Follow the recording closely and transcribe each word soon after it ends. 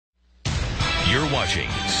You're watching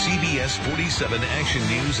CBS 47 Action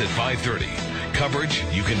News at 5:30. Coverage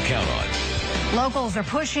you can count on. Locals are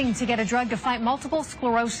pushing to get a drug to fight multiple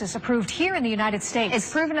sclerosis approved here in the United States.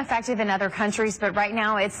 It's proven effective in other countries, but right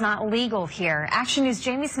now it's not legal here. Action News'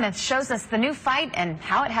 Jamie Smith shows us the new fight and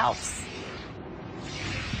how it helps.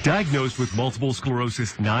 Diagnosed with multiple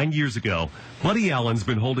sclerosis 9 years ago, Buddy Allen's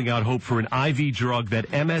been holding out hope for an IV drug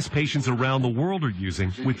that MS patients around the world are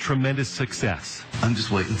using with tremendous success. I'm just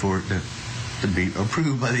waiting for it to be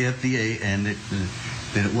approved by the FDA, and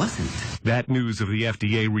then it wasn't. That news of the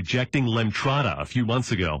FDA rejecting Lemtrada a few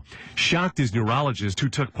months ago shocked his neurologist who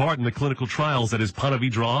took part in the clinical trials at his Ponte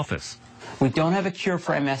Vedra office. We don't have a cure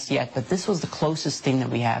for MS yet, but this was the closest thing that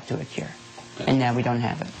we have to a cure, and now we don't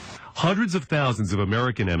have it. Hundreds of thousands of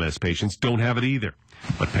American MS patients don't have it either.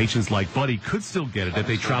 But patients like Buddy could still get it if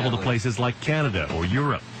they travel to places like Canada or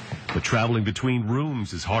Europe. But traveling between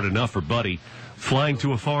rooms is hard enough for Buddy. Flying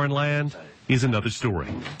to a foreign land is another story.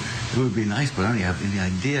 It would be nice, but I don't have any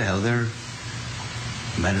idea how their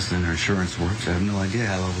medicine or insurance works. I have no idea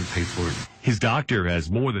how I would pay for it. His doctor has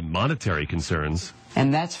more than monetary concerns.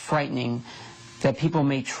 And that's frightening, that people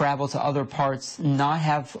may travel to other parts, not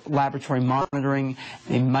have laboratory monitoring,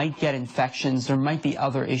 they might get infections, there might be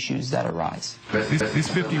other issues that arise. This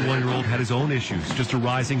 51-year-old had his own issues just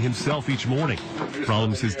arising himself each morning.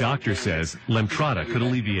 Problems his doctor says Lemtrada could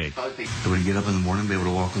alleviate. I would get up in the morning, be able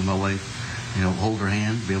to walk with my wife, hold her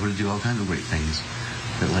hand, be able to do all kinds of great things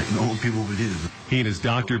that like normal people would do. He and his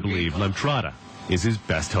doctor believe Lemtrada is his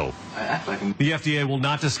best hope. The FDA will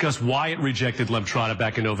not discuss why it rejected Lemtrada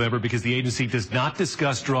back in November because the agency does not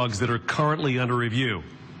discuss drugs that are currently under review,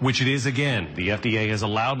 which it is again. The FDA has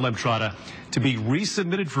allowed Lemtrada to be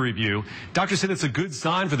resubmitted for review. Doctors said it's a good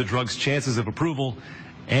sign for the drug's chances of approval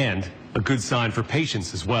and a good sign for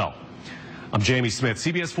patients as well. I'm Jamie Smith,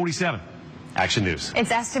 CBS 47. Action News.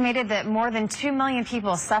 It's estimated that more than 2 million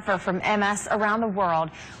people suffer from MS around the world.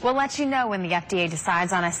 We'll let you know when the FDA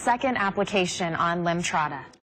decides on a second application on Lemtrada.